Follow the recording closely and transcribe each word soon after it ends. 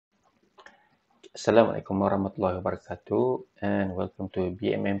Assalamualaikum warahmatullahi wabarakatuh, and welcome to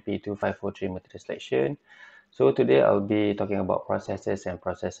BMMP2543 material selection. So today I'll be talking about processes and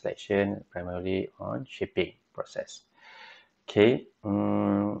process selection, primarily on shaping process. Okay,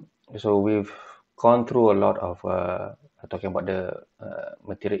 so we've gone through a lot of talking about the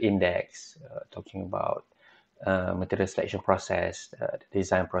material index, talking about material selection process, the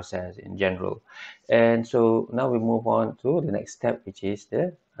design process in general. And so now we move on to the next step, which is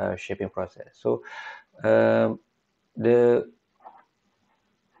the shaping process. So um, the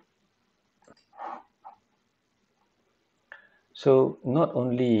so not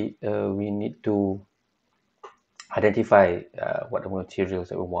only we need to identify what the materials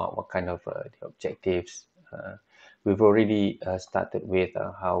that we want, what kind of the objectives. We've already started with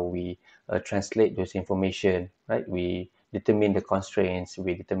how we translate those information, right? We determine the constraints,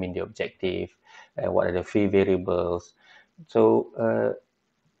 we determine the objective, what are the free variables. So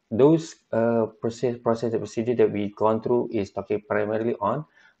those process and procedure that we've gone through is talking primarily on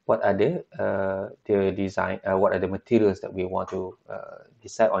what are the design, what are the materials that we want to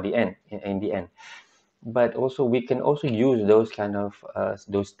decide on the end, in the end. But also we can also use those kind of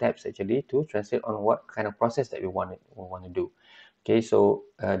those steps actually to translate on what kind of process that we want to do. Okay, so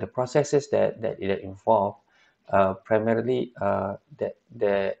the processes that involve primarily that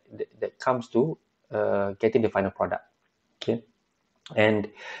comes to getting the final product. Okay, and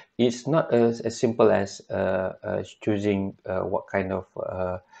it's not as simple as choosing what kind of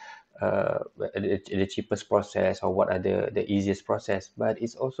the cheapest process or what are the easiest process, but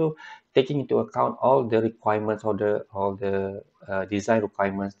it's also taking into account all the requirements, all the design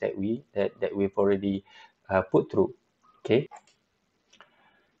requirements that we've already put through. Okay,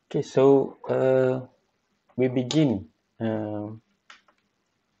 okay, so we begin. um,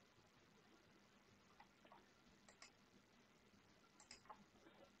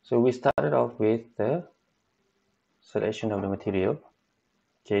 so we started off with the selection of the material.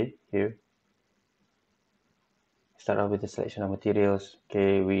 Okay, here start off with the selection of materials.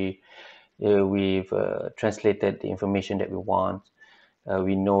 Okay, we've translated the information that we want.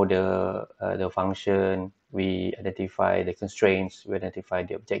 We know the function. We identify the constraints. We identify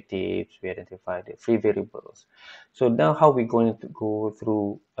the objectives. We identify the free variables. So now, how we're going to go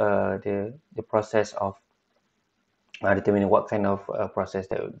through the process of determining what kind of process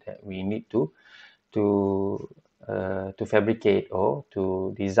that we need to fabricate or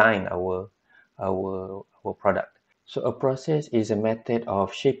to design our product. So a process is a method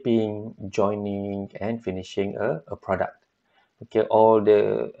of shaping, joining, and finishing a product. Okay, all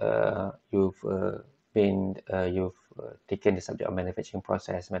the you've taken the subject of manufacturing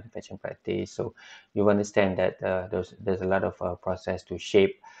process, manufacturing practice. So you understand that there's a lot of process to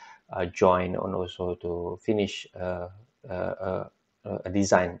shape, join, and also to finish uh, uh, a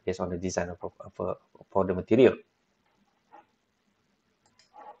design based on the design for the material.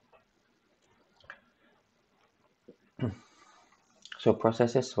 So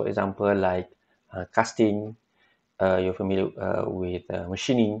processes, for example, like casting, you're familiar with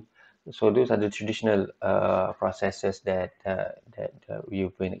machining. So those are the traditional processes that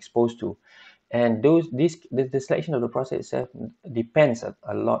you've been exposed to, and the selection of the process itself depends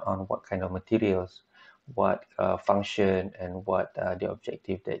a lot on what kind of materials, what function, and what the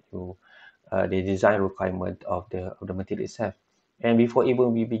objective that the design requirement of the material itself. And before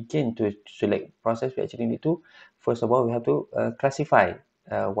even we begin to select process, we actually need to, first of all, we have to classify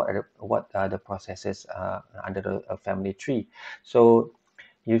what are the processes under the family tree. So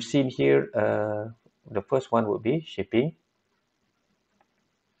you've seen here, the first one would be shaping.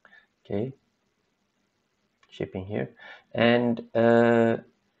 Okay, shaping here, and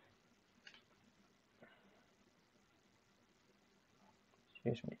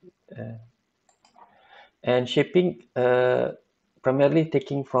excuse me, and shaping primarily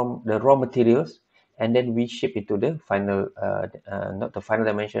taking from the raw materials, and then we shape it to the final, not the final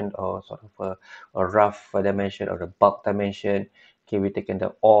dimension, or sort of a rough dimension or the bulk dimension. Okay, we taken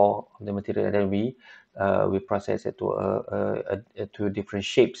the ore of the material, and then we process it to different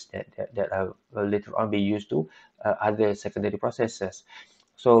shapes that are will later on be used to other secondary processes.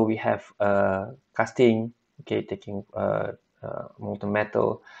 So we have casting, okay, taking molten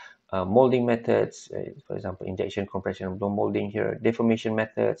metal, molding methods, for example, injection, compression, and blow molding here, deformation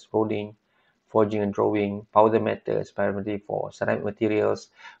methods, rolling, forging and drawing, powder methods, primarily for ceramic materials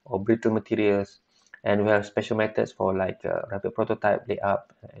or brittle materials. And we have special methods for like rapid prototype, layup,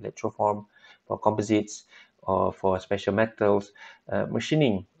 electroform, for composites, or for special metals,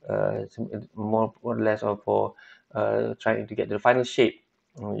 machining, more or less, or for trying to get the final shape.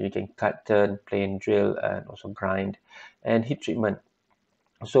 You can cut, turn, plane, drill, and also grind, and heat treatment.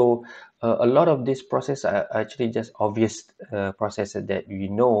 So a lot of this process are actually just obvious processes that you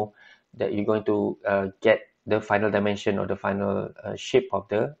know that you're going to get the final dimension or the final shape of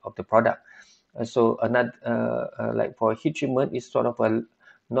the product. So another like for heat treatment is sort of a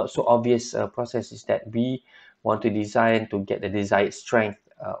not so obvious process is that we want to design to get the desired strength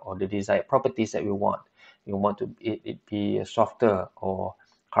or the desired properties that we want. We want to it be softer or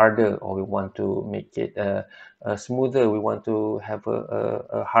harder, or we want to make it smoother. We want to have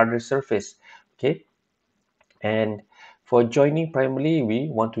a harder surface. Okay, and for joining, primarily we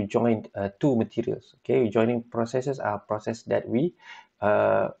want to join two materials. Okay, joining processes are process that we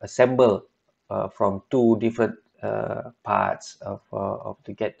assemble from two different parts of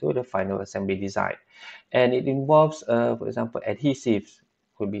to get to the final assembly design, and it involves, for example, adhesives,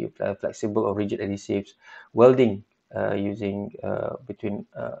 could be flexible or rigid adhesives, welding using between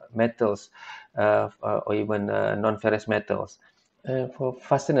metals, or even non-ferrous metals. For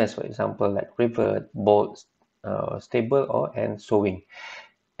fasteners, for example, like rivet, bolts, stable or and sewing.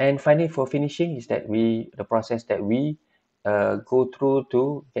 And finally, for finishing is that the process that we go through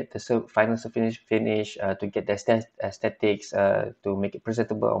to get the final finish to get the aesthetics, to make it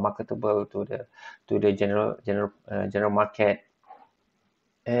presentable or marketable to the general market.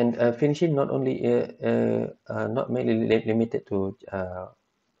 And finishing not only not mainly limited to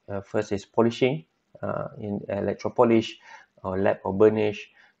first is polishing in electro polish or lap or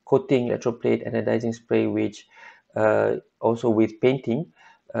burnish, coating, electroplate, anodizing spray, which also with painting,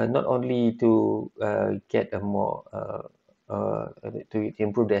 not only to get a more to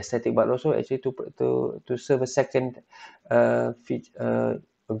improve the aesthetic, but also actually to serve a second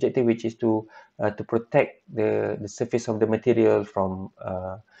objective, which is to protect the surface of the material from,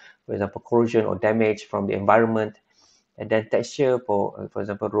 for example, corrosion or damage from the environment. And then texture for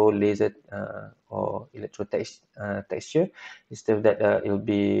example, roll, laser, or texture, instead that it'll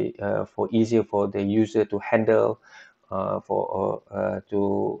be for easier for the user to handle,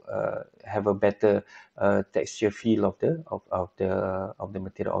 to have a better texture feel of the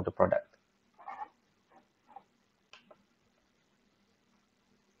material of the product.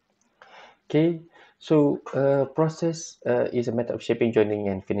 Okay, so process is a method of shaping, joining,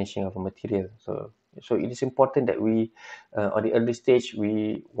 and finishing of a material. So it is important that we, on the early stage,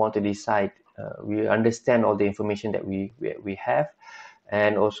 we want to decide, we understand all the information that we have,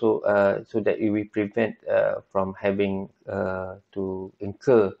 and also so that we prevent from having to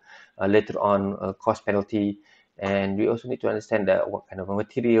incur later on cost penalty. And we also need to understand that what kind of a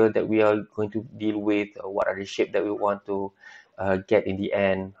material that we are going to deal with, what are the shape that we want to get in the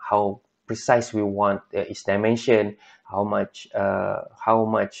end, how precise we want its dimension, how much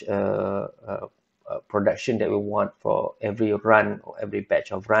production that we want for every run or every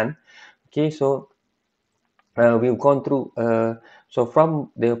batch of run. Okay, so we've gone through. So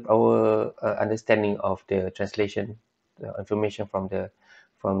from our understanding of the translation information from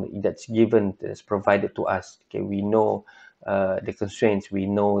that's given, that's provided to us. Okay, we know the constraints, we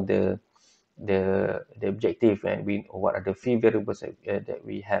know the objective, and we know what are the few variables that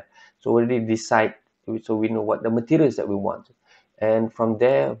we have. So we already decide, so we know what the materials that we want, and from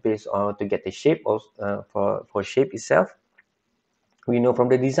there, based on to get the shape of for shape itself, we know from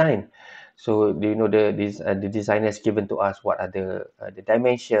the design. So do you know the design has given to us what are the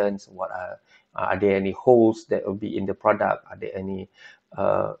dimensions, what are there any holes that will be in the product, are there any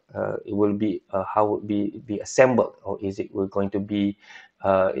it will be how would be assembled, or is it will going to be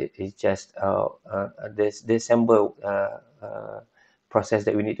it's just this the assemble process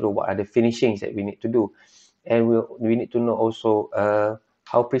that we need to do, what are the finishings that we need to do, and we need to know also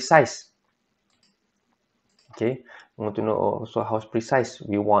how precise. Okay, we want to know also how precise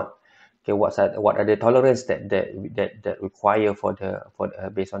we want. Okay, what are the tolerance that require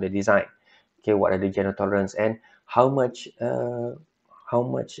based on the design. Okay, what are the general tolerance, and how much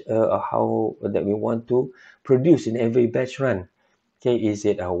how that we want to produce in every batch run. Okay, is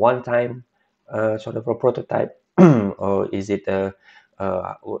it a one time sort of a prototype, or is it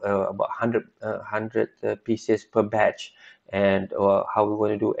about 100 pieces per batch, and how we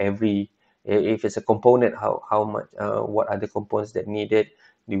want to do every, if it's a component, how much, what are the components that needed,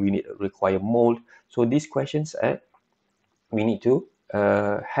 do we need require mold. So these questions we need to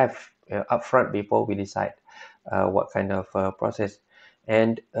have upfront before we decide what kind of process.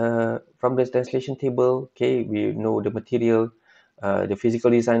 And from the translation table, okay, we know the material, the physical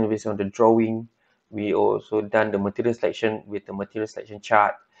design based on the drawing. We also done the material selection with the material selection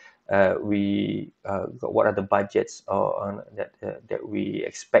chart. We got what are the budgets on that we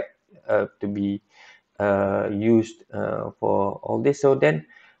expect to be used for all this. So then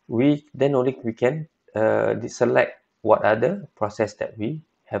only we can select what are the process that we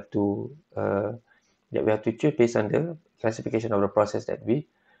have to choose based on the classification of the process that we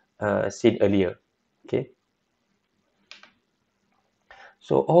seen earlier. Okay,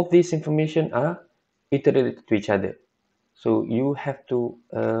 so all these information are interrelated to each other. So you have to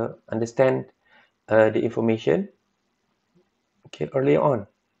understand the information, okay, earlier on.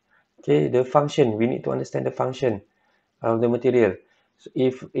 Okay, the function, we need to understand the function of the material. So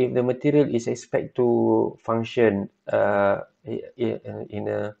if the material is expected to function in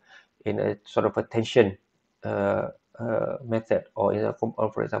a sort of a tension method, or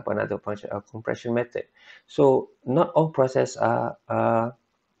or for example another function, a compression method. So not all process are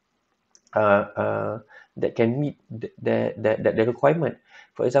that can meet the requirement.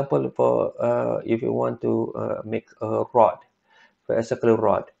 For example, for if you want to make a rod, for a circular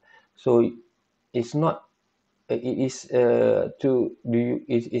rod, so it's not it is to do you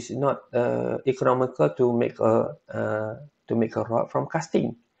is not economical to make a rod from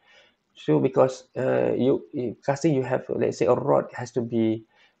casting. So because casting, you have, let's say, a rod has to be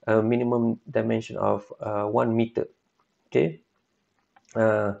a minimum dimension of 1 meter. Okay,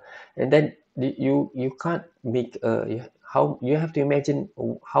 uh, and then you can't make how you have to imagine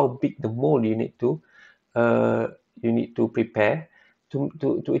how big the mold uh, you need to prepare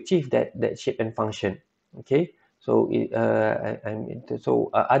to achieve that shape and function. Okay, so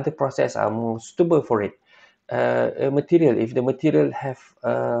other process are more suitable for it. A material, if the material have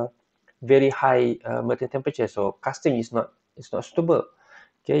very high melting temperature, so casting is not suitable.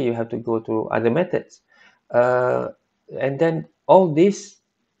 Okay, you have to go to other methods, uh, and then all this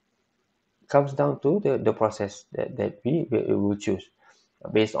comes down to the process that we will choose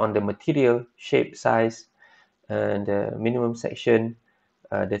based on the material, shape, size, and the minimum section,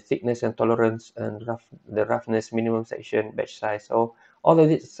 the thickness and tolerance, and the roughness, minimum section, batch size. So all of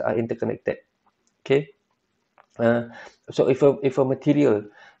these are interconnected. Okay. Uh, so if a material,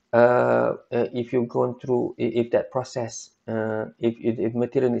 if you've gone through, if that process, if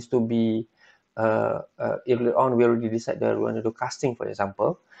material needs to be, earlier on we already decided that we want to do casting, for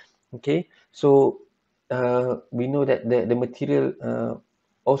example. Okay, so we know that the material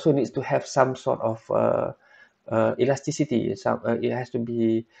also needs to have some sort of elasticity. It has to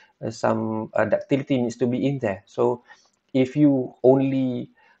be some ductility needs to be in there. So if you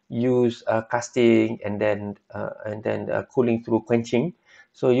only use casting and then cooling through quenching,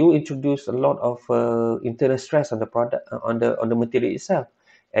 so you introduce a lot of internal stress on the product, on the material itself,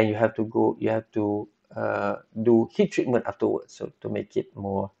 and you have to do heat treatment afterwards, so to make it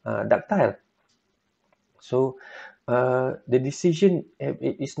more ductile. So the decision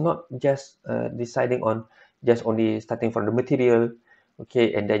is not just deciding on just only starting from the material,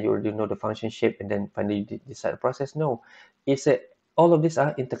 okay, and then you already know the function, shape, and then finally you decide the process. No, it's a all of these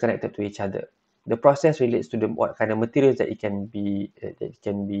are interconnected to each other. The process relates to the what kind of materials that it can be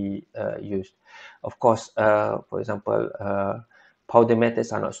used. Of course, for example, powder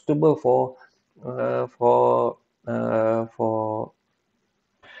methods are not suitable uh, for for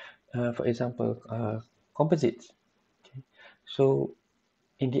for example, composites. Okay. So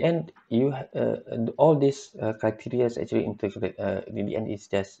in the end, all these criteria is actually integrate. In the end, it's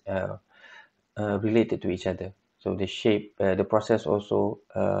just related to each other. So the shape, the process also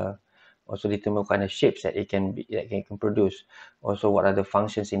determine what kind of shapes that it can be that can produce. Also, what are the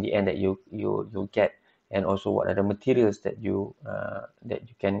functions in the end that you get, and also what are the materials that you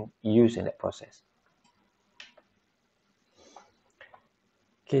can use in that process.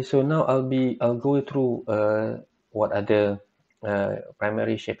 Okay, so now I'll go through what are the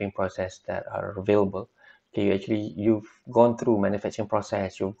primary shaping process that are available. Okay, you've gone through manufacturing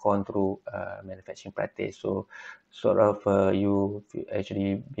process, you've gone through manufacturing practice, so sort of you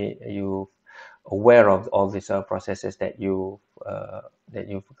actually you aware of all these processes that you've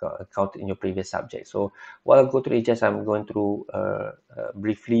got encountered in your previous subject. So what I'll go through is just I'm going through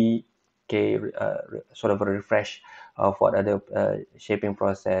briefly, okay, sort of a refresh of what are the shaping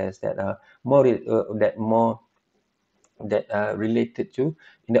process that are more that are related to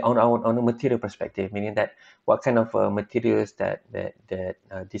in the on a material perspective, meaning that what kind of materials that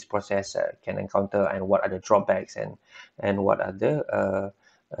this process can encounter, and what are the drawbacks, and what are the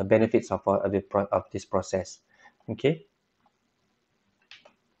benefits of this process. Okay,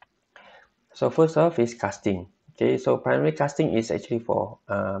 so first off is casting. Okay, so primary casting is actually for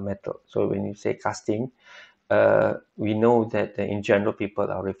metal. So when you say casting, we know that in general people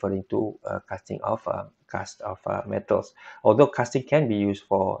are referring to cast of metals. Although casting can be used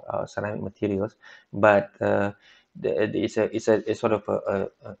for ceramic materials, but it's sort of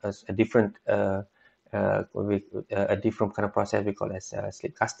a different a different kind of process we call as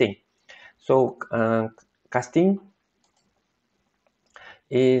slip casting. So casting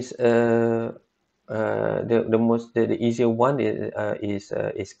is the easier one is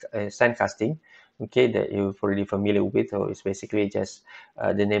sand casting. Okay, that you're already familiar with. So it's basically just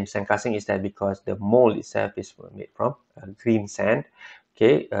the name sand casting is that because the mold itself is made from green sand.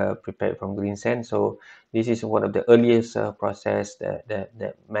 Okay, prepared from green sand. So this is one of the earliest process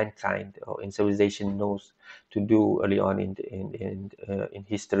that mankind or in civilization knows to do early on in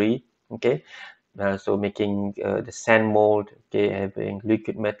history. Okay, so making the sand mold, okay, having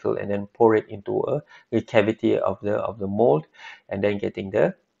liquid metal and then pour it into a cavity of the mold, and then getting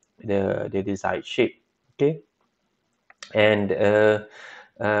the desired shape. Okay, and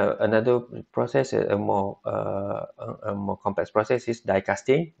another process, a more complex process, is die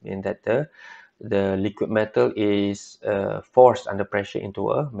casting, in that the liquid metal is forced under pressure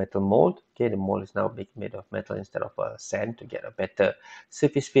into a metal mold. Okay, the mold is now made of metal instead of sand to get a better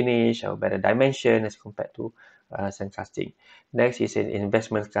surface finish or better dimension as compared to sand casting. Next is an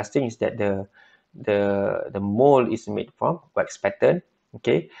investment casting, is that the mold is made from wax pattern.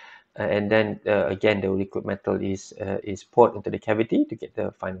 Okay, and then again the liquid metal is poured into the cavity to get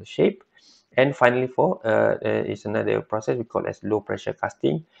the final shape. And finally, is another process we call as low pressure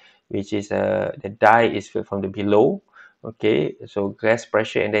casting, which is the die is filled from the below. Okay, so gas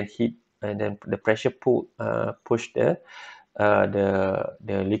pressure and then heat, and then the pressure push the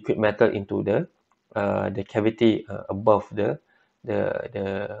liquid metal into the cavity above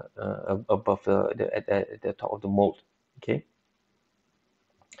above at the top of the mold. Okay.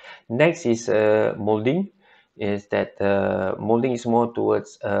 Next is molding. Is that molding is more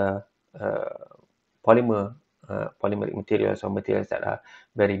towards uh, polymeric materials, or materials that are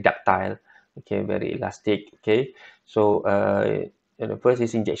very ductile, okay, very elastic. Okay, so the first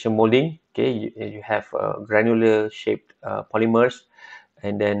is injection molding. Okay, you have granular shaped polymers,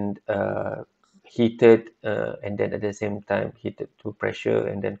 and then heated, and then at the same time heated to pressure,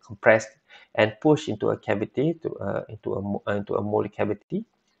 and then compressed and pushed into a cavity, into a mold cavity.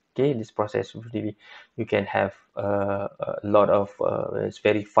 Okay, this process really, you can have a lot of it's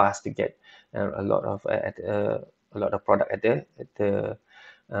very fast to get a lot of product at the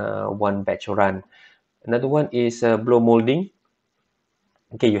one batch run. Another one is blow molding.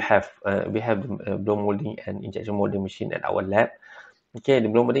 Okay, we have the blow molding and injection molding machine at our lab. Okay, the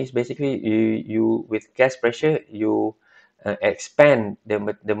blow molding is basically you with gas pressure you expand the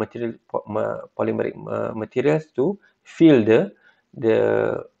material polymeric materials to fill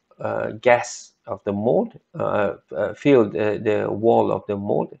the gas of the mold, fill the wall of the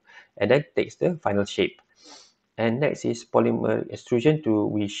mold, and then takes the final shape. And next is polymer extrusion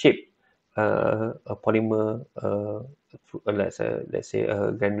to reshape a polymer, let's say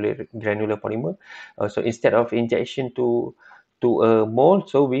a granular polymer. So instead of injection to a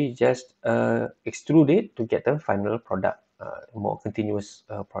mold, so we just extrude it to get the final product, more continuous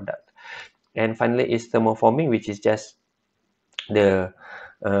product. And finally is thermoforming, which is just the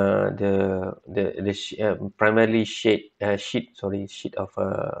primarily sheet of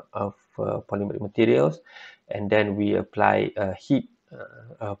polymeric materials, and then we apply heat,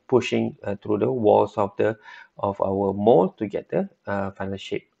 pushing through the walls of our mold to get the final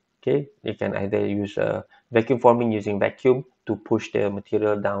shape. Okay, you can either use vacuum forming using vacuum to push the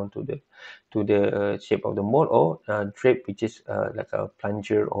material down to the shape of the mold, or drape, which is like a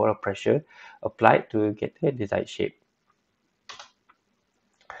plunger or a pressure applied to get the desired shape.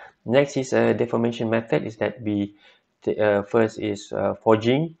 Next is a deformation method, is that we first is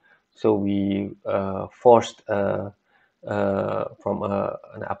forging. So we forced from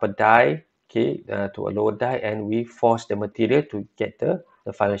an upper die, okay, to a lower die, and we force the material to get the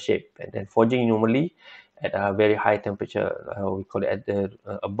final shape. And then forging normally at a very high temperature, we call it at the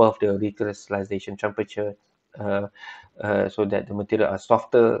above the recrystallization temperature, so that the material are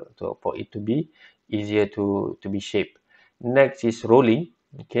softer, for it to be easier to be shaped. Next is rolling.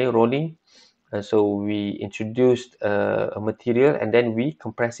 Okay, rolling. So we introduced a material, and then we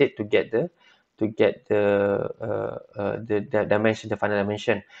compress it to get the dimension, the final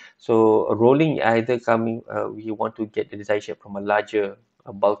dimension. So rolling either coming, we want to get the desired shape from a larger,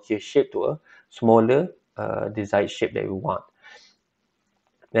 a bulkier shape to a smaller desired shape that we want.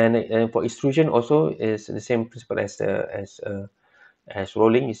 And for extrusion also is the same principle as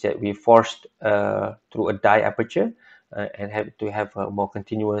rolling, is that we forced through a die aperture, and have to have a more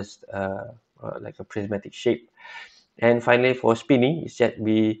continuous, like a prismatic shape. And finally, for spinning, is that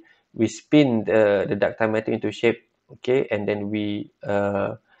we spin the ductile metal into shape, okay, and then we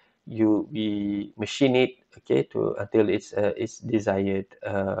machine it, okay, to until it's desired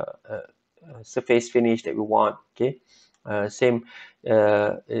surface finish that we want. Okay, same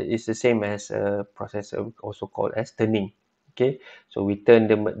it's the same as a process also called as turning. Okay, so we turn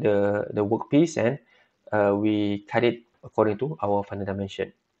the workpiece and we cut it according to our final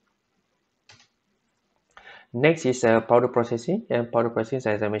dimension. Next is powder processing, and powder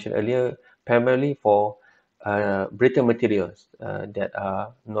processing, as I mentioned earlier, primarily for brittle materials that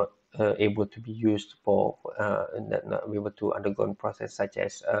are not able to be used for that not able to undergo process, such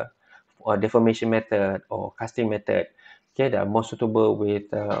as a deformation method or casting method. Okay, that are more suitable with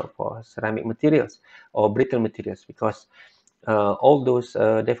for ceramic materials or brittle materials, because all those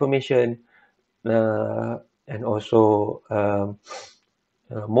deformation uh, and also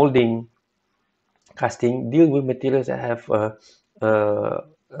molding, casting deal with materials that have a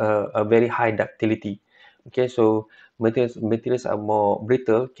very high ductility. Okay, so materials are more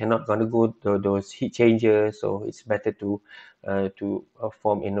brittle, cannot undergo those heat changes, so it's better to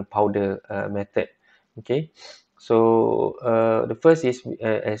form in a powder method. Okay, so the first is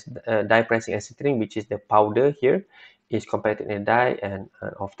as die pressing and sintering, which is the powder here is compacted in a die, and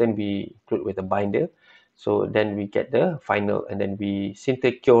often we include with a binder. So then we get the final, and then we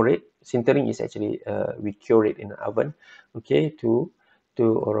cure it. Sintering is actually we cure it in the oven, okay,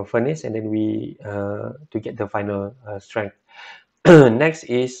 or a furnace, and then we to get the final strength. Next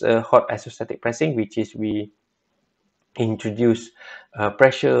is hot isostatic pressing, which is we introduce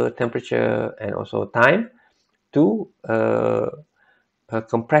pressure, temperature, and also time to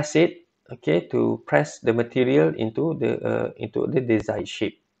compress it, okay, to press the material into the desired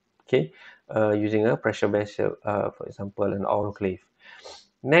shape, okay, using a pressure vessel, for example, an autoclave.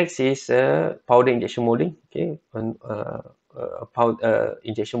 Next is powder injection molding, okay, powder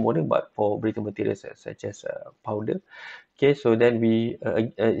injection molding, but for brittle materials such as powder. Okay, so then we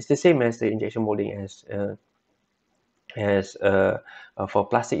it's the same as the injection molding as for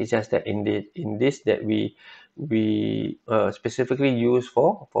plastic. It's just that in this that we specifically use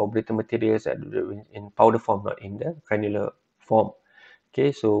for brittle materials in powder form, not in the granular form.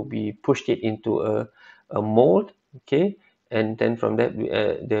 Okay, so we pushed it into a mold. Okay, and then from that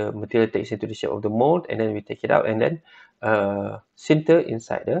the material takes into the shape of the mold, and then we take it out and then sinter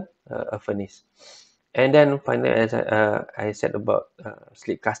inside the a furnace. And then finally, as I said about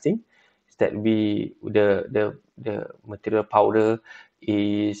slip casting, is that the material powder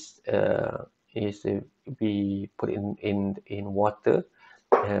is we put in water,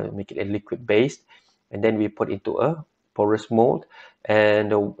 make it a liquid base, and then we put into a porous mold,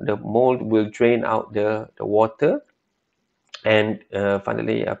 and the mold will drain out the water, and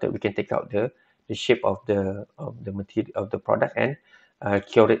finally after we can take out the shape of the material of the product and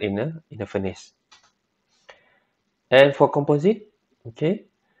cure it in a furnace. And for composite, okay,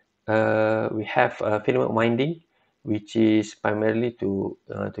 we have filament winding, which is primarily to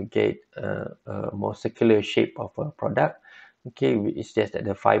get a more circular shape of a product. Okay, it's just that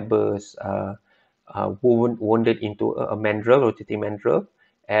the fibers are wounded into a mandrel, rotating mandrel,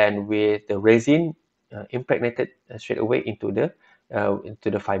 and with the resin impregnated straight away into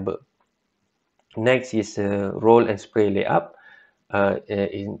the fiber. Next is roll and spray layup.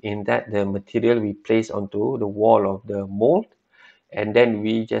 In that, the material we place onto the wall of the mold, and then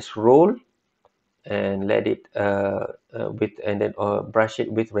we just roll and let it with and then brush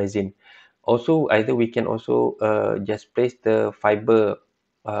it with resin. Also, either we can also just place the fiber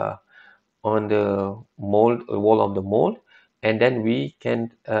uh, on the mold wall of the mold, and then we can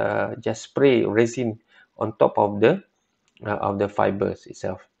just spray resin on top of the fibers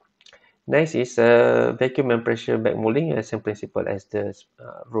itself. Next is vacuum and pressure back molding, same principle as the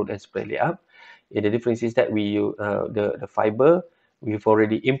roll and spray layup. The difference is that we use the fiber we've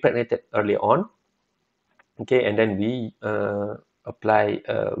already impregnated early on, okay, and then we apply.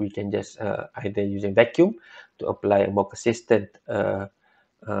 We can just either using vacuum to apply a more consistent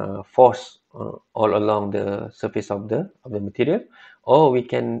force all along the surface of the material, or we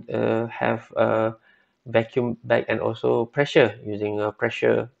can have vacuum back and also pressure, using a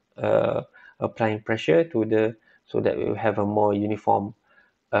pressure applying pressure to the, so that we have a more uniform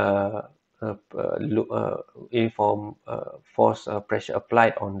uh, uniform force pressure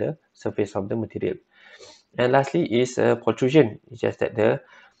applied on the surface of the material. And lastly is pultrusion. It's just that the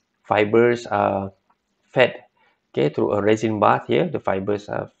fibers are fed, okay, through a resin bath. Here the fibers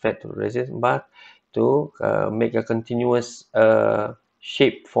are fed through resin bath to make a continuous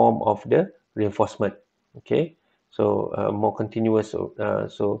shape form of the reinforcement. Okay, so more continuous.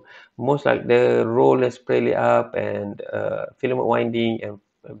 So most like the roll and spray layup and filament winding and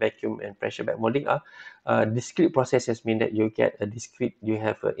vacuum and pressure back molding are discrete processes, mean that you get a discrete, you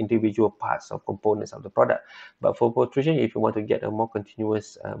have individual parts or components of the product. But for protrusion, if you want to get a more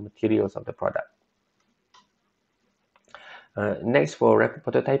continuous materials of the product. Next, for rapid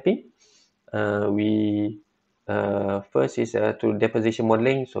prototyping, we first is to deposition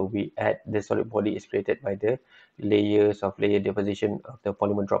modeling. So we add the solid body is created by the layers of layer deposition of the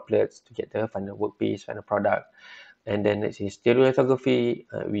polymer droplets to get the final workpiece, final product. And then next is stereolithography.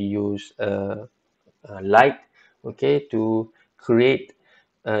 We use light, okay, to create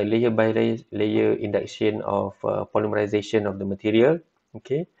layer by layer induction of polymerization of the material,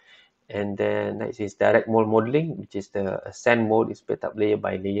 okay. And then next is direct mold modeling, which is the sand mold is built up layer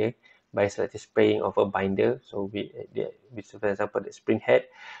by layer by selective spraying of a binder. So for example, the spring head,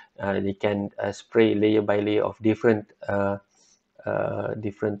 they can spray layer by layer of different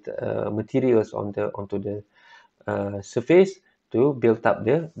materials onto the surface to build up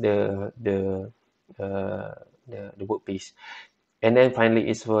uh, the workpiece. And then finally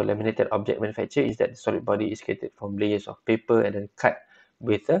is for laminated object manufacture, is that the solid body is created from layers of paper and then cut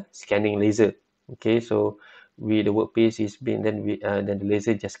with a scanning laser. Okay, so the workpiece is being then the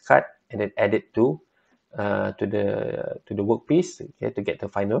laser just cut and then added to the workpiece, okay, to get the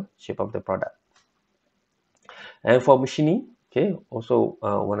final shape of the product. And for machining, okay, also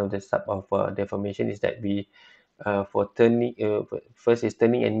one of the type of deformation is that we for turning, first is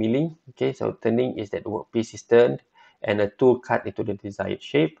turning and milling. Okay, so turning is that the workpiece is turned and a tool cut into the desired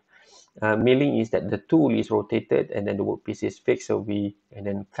shape. Milling is that the tool is rotated and then the workpiece is fixed, so we and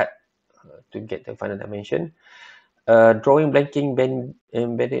then cut to get the final dimension. Drawing, blanking, bending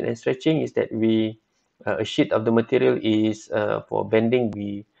and stretching is that a sheet of the material is for bending,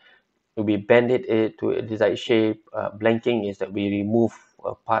 we bend it to a desired shape. Blanking is that we remove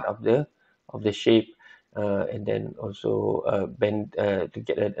a part of the shape, and then also bend to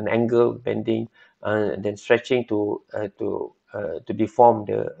get an angle, bending, and then stretching to deform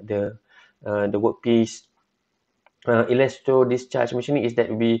the workpiece. Electro discharge machining is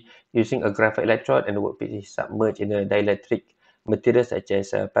that we using a graphite electrode and the workpiece is submerged in a dielectric material such as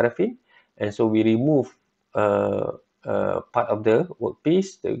paraffin, and so we remove uh, part of the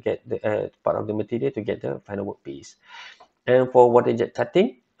workpiece to get the part of the material to get the final workpiece. And for water jet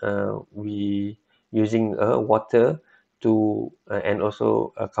cutting, we using water and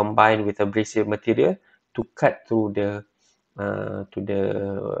also combined with abrasive material to cut through to the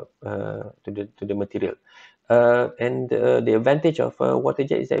material. And the advantage of water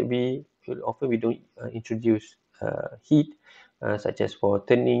jet is that we don't introduce heat, such as for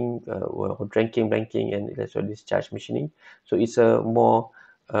turning, or drenching, blanking, and electro discharge machining. So it's more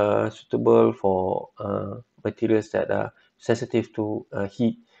suitable for materials that are sensitive to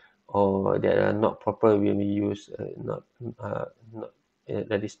heat, or that are not proper when we use not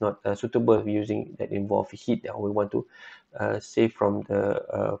that is not suitable using that involve heat, that we want to save from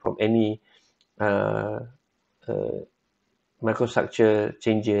any uh, uh, microstructure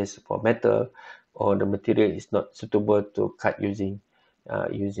changes for metal, or the material is not suitable to cut using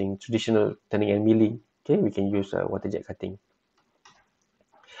traditional turning and milling. Okay, we can use water jet cutting.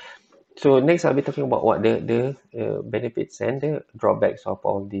 So next I'll be talking about what the benefits and the drawbacks of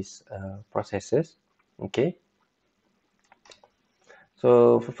all these processes. Okay,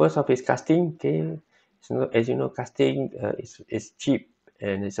 so first off is casting. Okay, so as you know, casting is cheap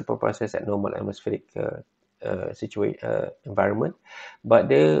and it's a process at normal atmospheric environment. But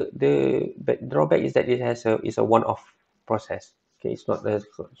the drawback is that it has a one-off process. Okay, it's not a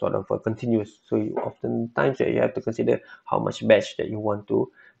sort of a continuous. So oftentimes you have to consider how much batch that you want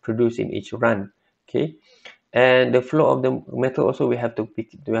to produce in each run. Okay, and the flow of the metal also we have to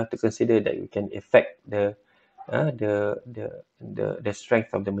consider that we can affect the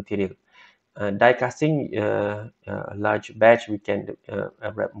strength of the material. Die casting, a large batch, we can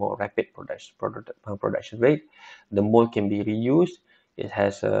have more rapid production rate. The mold can be reused. It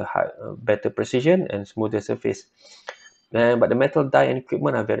has better precision and smoother surface. But the metal die and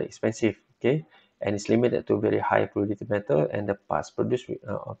equipment are very expensive. Okay, and it's limited to very high purity metal, and the parts produced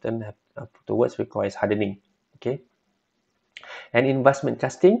often have afterwards requires hardening. Okay, and investment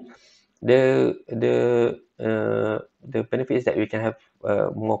casting, the benefit is that we can have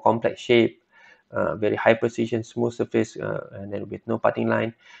more complex shape, very high precision, smooth surface, and then with no parting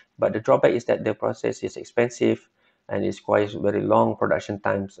line. But the drawback is that the process is expensive and it requires very long production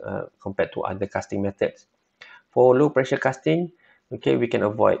times compared to other casting methods. For low pressure casting, okay, we can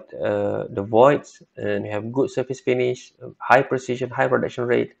avoid the voids and have good surface finish, high precision, high production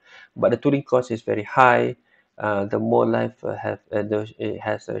rate, but the tooling cost is very high. The mold life it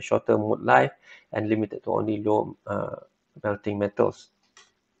has a shorter mold life and limited to only low melting metals.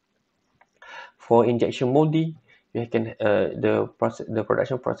 For injection molding, you can the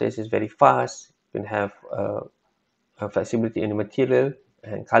production process is very fast. You can have flexibility in the material,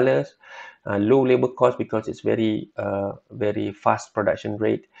 and colors. Low labor cost because it's very fast production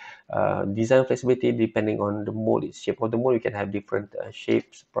rate. Design flexibility depending on the mold, its shape of the mold. You can have different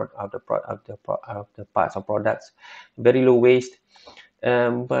shapes of the parts or products. Very low waste.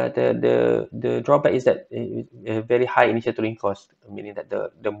 But the drawback is that a very high initial tooling cost, meaning that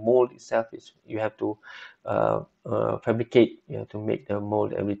the mold itself is you have to fabricate, you have to make the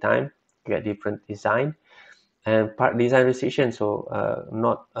mold every time. You get different design and part design restriction. So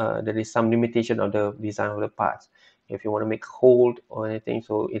not there is some limitation of the design of the parts. If you want to make hold or anything,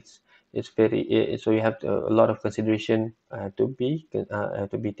 so it's very so you have a lot of consideration to be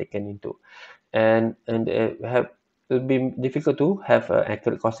taken into, and have it'll be difficult to have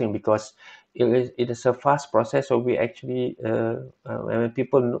accurate costing because it is a fast process. So we actually when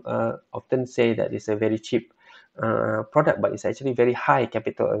people often say that it's a very cheap product, but it's actually very high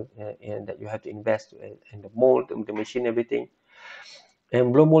capital and that you have to invest in the mold, the machine, everything.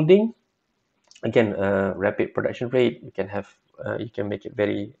 And blow molding, again, rapid production rate. You can make it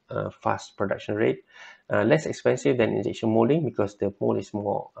very fast production rate, less expensive than injection molding because the mold is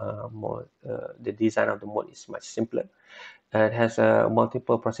more the design of the mold is much simpler. It has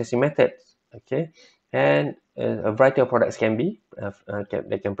multiple processing methods, okay, and a variety of products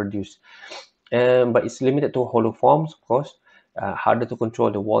they can produce, but it's limited to hollow forms, of course. Harder to control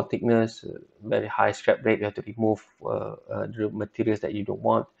the wall thickness, very high scrap rate. You have to remove the materials that you don't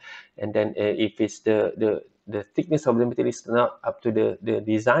want, and then if it's the thickness of the material is not up to the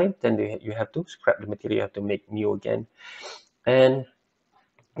design, then you have to scrap the material. You have to make new again, and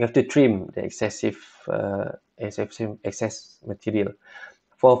you have to trim the excess material.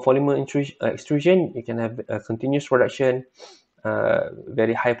 For polymer extrusion, you can have continuous production,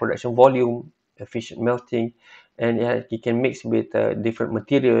 very high production volume, efficient melting, and it can mix with different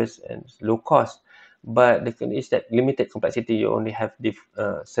materials and low cost. But the thing is that limited complexity. You only have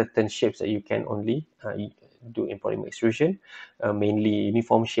certain shapes that you can only do in polymer extrusion, mainly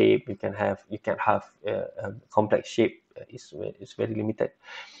uniform shape. You can have a complex shape. It's very limited,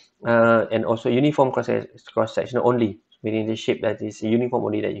 and also uniform cross section only, meaning the shape that is uniform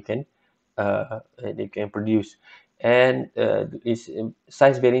only that you can produce. And is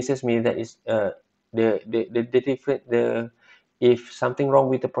size variances mean that is the different the if something wrong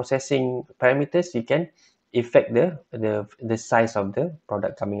with the processing parameters, you can affect the size of the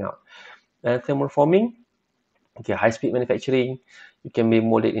product coming out. Thermal forming, okay, high-speed manufacturing, you can be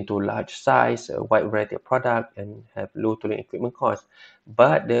molded into large size, a wide variety of product, and have low tooling equipment cost.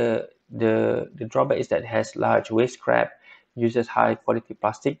 But the drawback is that it has large waste scrap, uses high quality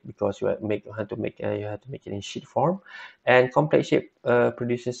plastic because you have to make it in sheet form, and complex shape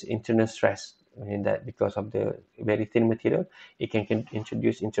produces internal stress. In that, because of the very thin material, it can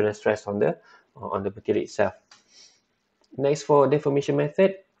introduce internal stress on the material itself. Next, for deformation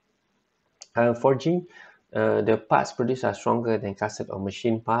method, forging, the parts produced are stronger than cast or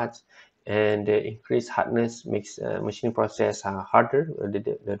machine parts, and the increased hardness makes machining process harder.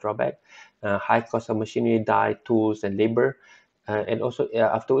 The drawback, high cost of machinery, die, tools, and labor, and also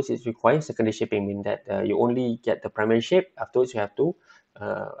afterwards it requires secondary shaping, meaning that you only get the primary shape. Afterwards, you have to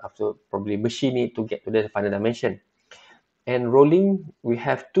probably machine it to get to the final dimension. And rolling, we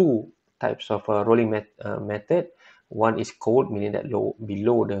have two types of rolling method. One is cold, meaning that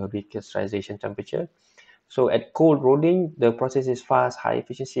below the recrystallization temperature. So at cold rolling, the process is fast, high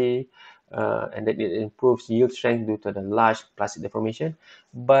efficiency, and that it improves yield strength due to the large plastic deformation.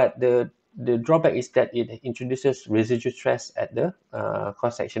 But the drawback is that it introduces residual stress at the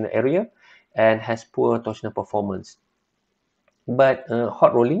cross-sectional area and has poor torsional performance. But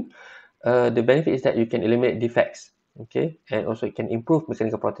hot rolling, the benefit is that you can eliminate defects, okay, and also it can improve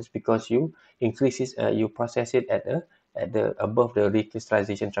mechanical properties because you process it at the above the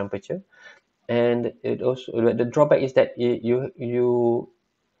recrystallization temperature. And it also, the drawback is that you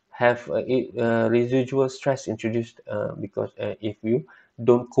have residual stress introduced because if you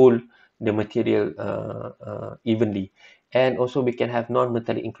don't cool the material evenly. And also we can have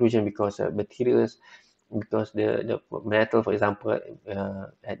non-metallic inclusion because materials, because the metal, for example,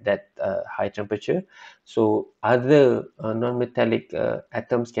 at that high temperature, so other non-metallic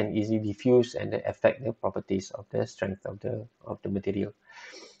atoms can easily diffuse and affect the properties of the strength of the material.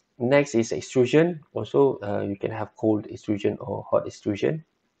 Next is extrusion. Also, you can have cold extrusion or hot extrusion.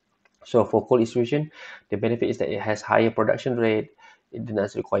 So for cold extrusion, the benefit is that it has higher production rate, it does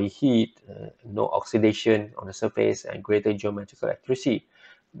not require heat, no oxidation on the surface, and greater geometrical accuracy.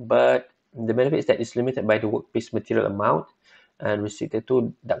 But the benefit is that it's limited by the workpiece material amount and restricted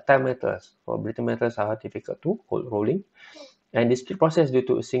to ductile metals. For brittle metals are difficult to cold rolling, and the split process due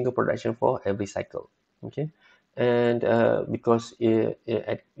to a single production for every cycle. Okay. and because you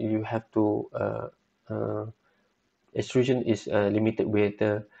have to uh, extrusion is limited with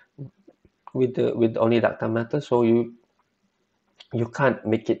with only ductile metal, so you can't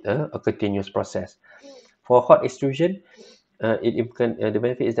make it a continuous process. For hot extrusion, the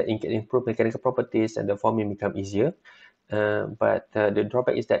benefit is that it can improve mechanical properties and the forming become easier. But the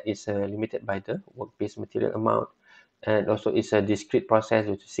drawback is that it's limited by the work-based material amount, and also it's a discrete process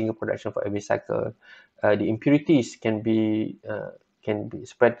with single production for every cycle. The impurities can be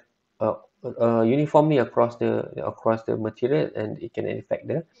spread uh, uniformly across the material, and it can affect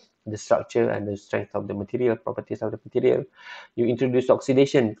the structure and the strength of the material, properties of the material. You introduce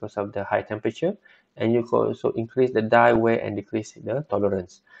oxidation because of the high temperature, and you can also increase the die wear and decrease the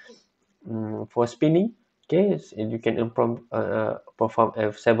tolerance. For spinning, okay, you can perform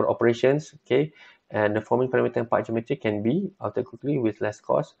several operations, okay, and the forming parameter and part geometry can be altered quickly with less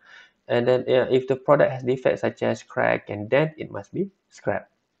cost. And then if the product has defects such as crack and dent, it must be scrapped.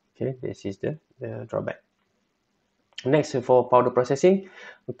 Okay, this is the drawback. Next, for powder processing,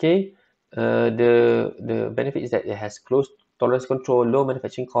 okay, the benefit is that it has close tolerance control, low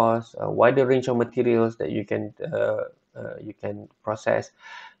manufacturing costs, a wider range of materials that you can process.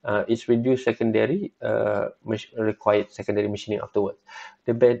 It's reduced secondary required secondary machining afterwards.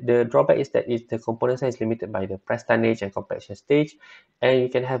 The drawback is that the component size is limited by the press tonnage and compaction stage, and you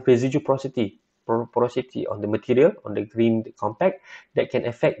can have residual porosity on the material, on the green compact, that can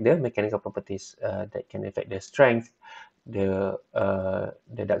affect the mechanical properties, that can affect the strength, the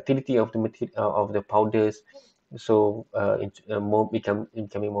ductility of the material of the powders, so more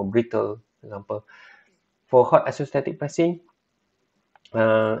becoming more brittle, for example. For hot isostatic pressing,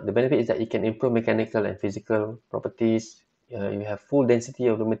 the benefit is that it can improve mechanical and physical properties. You have full density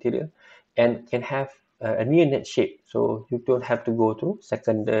of the material and can have a near net shape, so you don't have to go through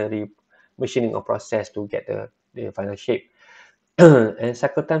secondary machining or process to get the final shape. And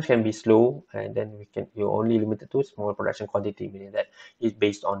cycle times can be slow, and then you're only limited to small production quantity, meaning that it's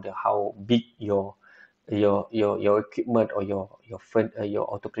based on the how big your equipment or your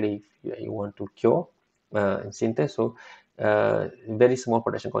autoclave you want to cure and sinter. So very small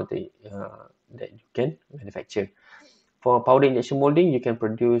production quantity that you can manufacture. For powder injection molding, you can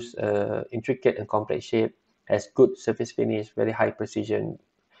produce intricate and complex shape, has good surface finish, very high precision.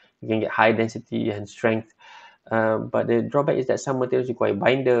 You can get high density and strength, but the drawback is that some materials require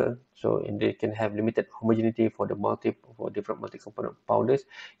binder, so and they can have limited homogeneity for different multi-component powders,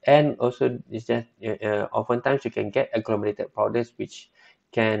 and also it's just oftentimes you can get agglomerated powders, which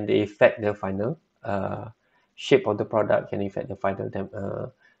can affect the final shape of the product, can affect the final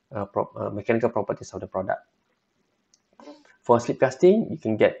mechanical properties of the product. For slip casting, you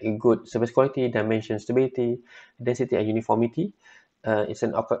can get a good surface quality, dimension stability, density, and uniformity. It's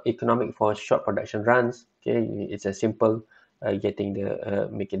an economic for short production runs. Okay, it's a simple getting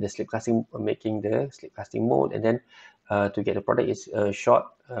making the slip casting mold, and then to get the product is short,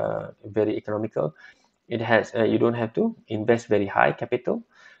 very economical. It has you don't have to invest very high capital,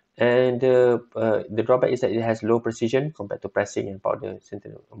 and the drawback is that it has low precision compared to pressing and powder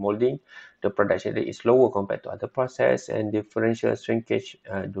sinter molding. The production rate is lower compared to other process, and differential shrinkage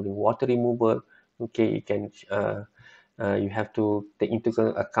during water removal. Okay, you have to take into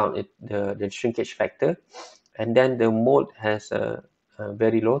account the shrinkage factor, and then the mold has a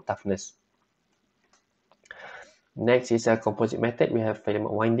very low toughness. Next is a composite method. We have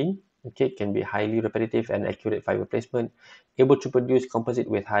filament winding. Okay, it can be highly repetitive and accurate fiber placement, able to produce composite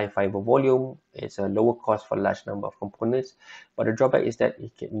with high fiber volume. It's a lower cost for large number of components, but the drawback is that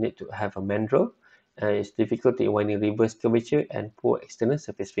it can need to have a mandrel. It's difficult to wind in reverse curvature and poor external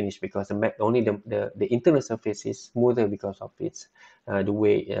surface finish because only the internal surface is smoother because of its the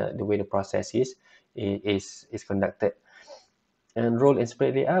way the process is conducted. And roll and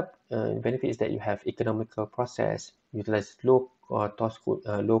spread layup, the benefit is that you have economical process, utilize low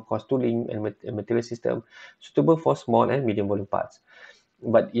cost tooling and material system suitable for small and medium volume parts,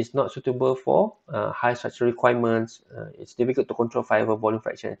 but it's not suitable for high structural requirements. It's difficult to control fiber volume,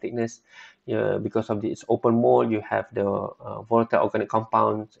 fraction, and thickness. Because of its open mold, you have the volatile organic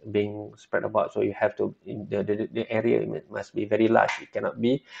compounds being spread about, so you have to the area must be very large. It cannot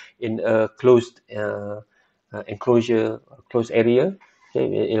be in a closed enclosure, closed area.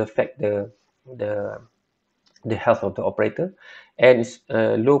 Okay, it will affect the the health of the operator, and it's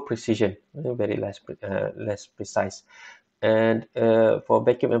low precision, very less precise. And for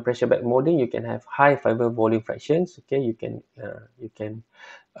vacuum and pressure back molding, you can have high fiber volume fractions. Okay, you can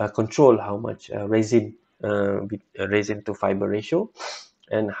control how much resin to fiber ratio,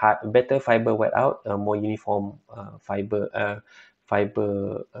 and better fiber wet out, more uniform fiber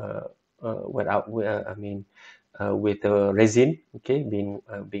wet out. I mean, with the resin, okay, being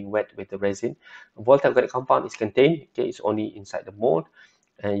wet with the resin. Volatile organic compound is contained, okay, it's only inside the mold,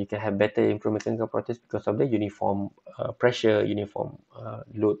 and you can have better improved mechanical properties because of the uniform pressure, uniform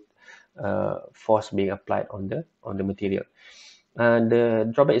load force being applied on the material. And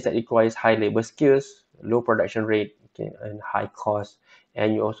the drawback is that it requires high labor skills, low production rate, okay, and high cost.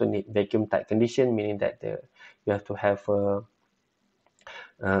 And you also need vacuum tight condition, meaning that you have to have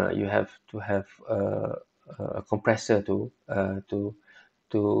you have to have a compressor to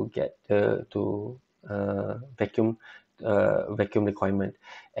get to vacuum vacuum requirement.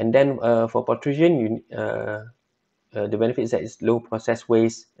 And then for protrusion, the benefit is that it's low process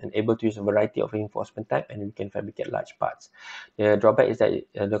waste and able to use a variety of reinforcement type, and we can fabricate large parts. The drawback is that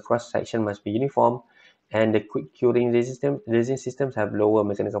the cross section must be uniform, and the quick curing resin systems have lower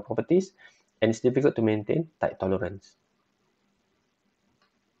mechanical properties, and it's difficult to maintain tight tolerance.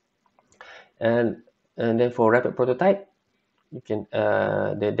 And then for rapid prototype, you can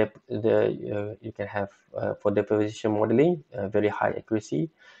you can have for deposition modeling very high accuracy.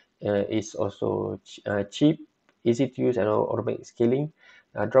 It's also cheap, easy to use, and automatic scaling.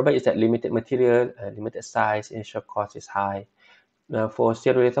 Drawback is that limited material, limited size, initial cost is high. For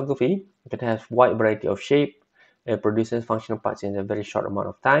stereolithography, you can have wide variety of shape and produces functional parts in a very short amount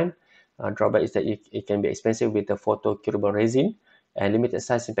of time. Drawback is that it can be expensive with the photo curable resin, and limited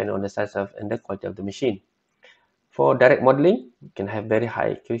size depending on the size of and the quality of the machine. For direct modeling, you can have very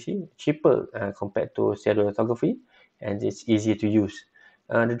high accuracy, cheaper compared to stereolithography, and it's easy to use.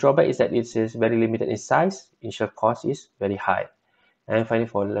 The drawback is that it is very limited in size, initial cost is very high. And finally,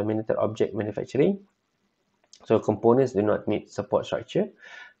 for laminated object manufacturing, so components do not need support structure,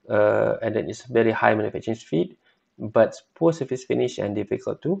 and then it's very high manufacturing speed, but poor surface finish and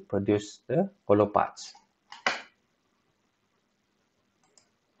difficult to produce the hollow parts.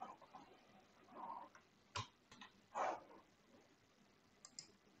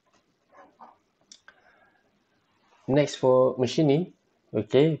 Next, for machining,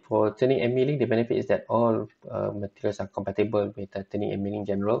 okay, for turning and milling, the benefit is that all materials are compatible with turning and milling in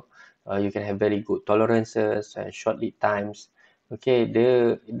general. You can have very good tolerances and short lead times. Okay,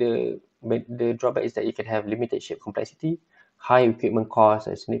 the drawback is that you can have limited shape complexity, high equipment costs,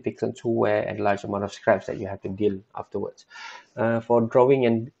 a significant tool wear, and large amount of scraps that you have to deal afterwards. For drawing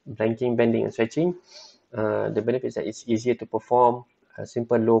and blanking, bending, and stretching, the benefit is that it's easier to perform,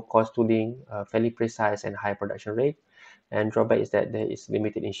 simple low-cost tooling, fairly precise and high production rate. And drawback is that there is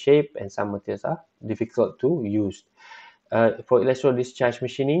limited in shape and some materials are difficult to use. For electro discharge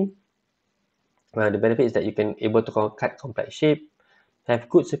machining, the benefit is that you can able to cut complex shape, have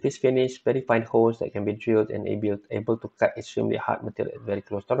good surface finish, very fine holes that can be drilled, and able to cut extremely hard material at very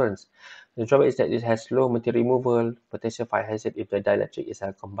close tolerance. The drawback is that it has low material removal, potential fire hazard if the dielectric is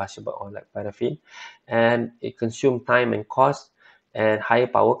combustible or like paraffin, and it consumes time and cost and higher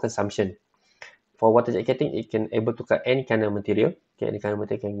power consumption. For water jacketing, it can able to cut any kind of material. Okay, any kind of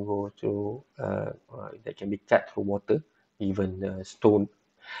material can go through that can be cut through water, even stone.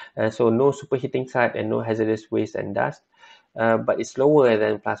 So no superheating side and no hazardous waste and dust. But it's lower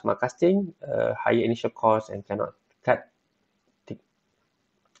than plasma casting, higher initial cost, and cannot cut thick,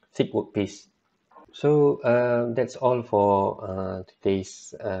 thick workpiece. So that's all for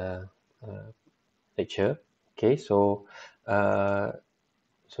today's lecture. Okay, uh,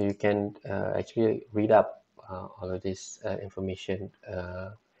 so you can actually read up all of this information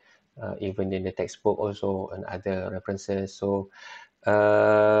even in the textbook also and other references.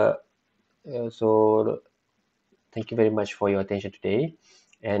 Uh, so thank you very much for your attention today,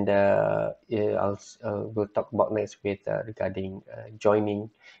 and yeah, we'll talk about next with regarding joining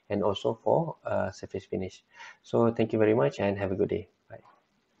and also for surface finish. So thank you very much and have a good day.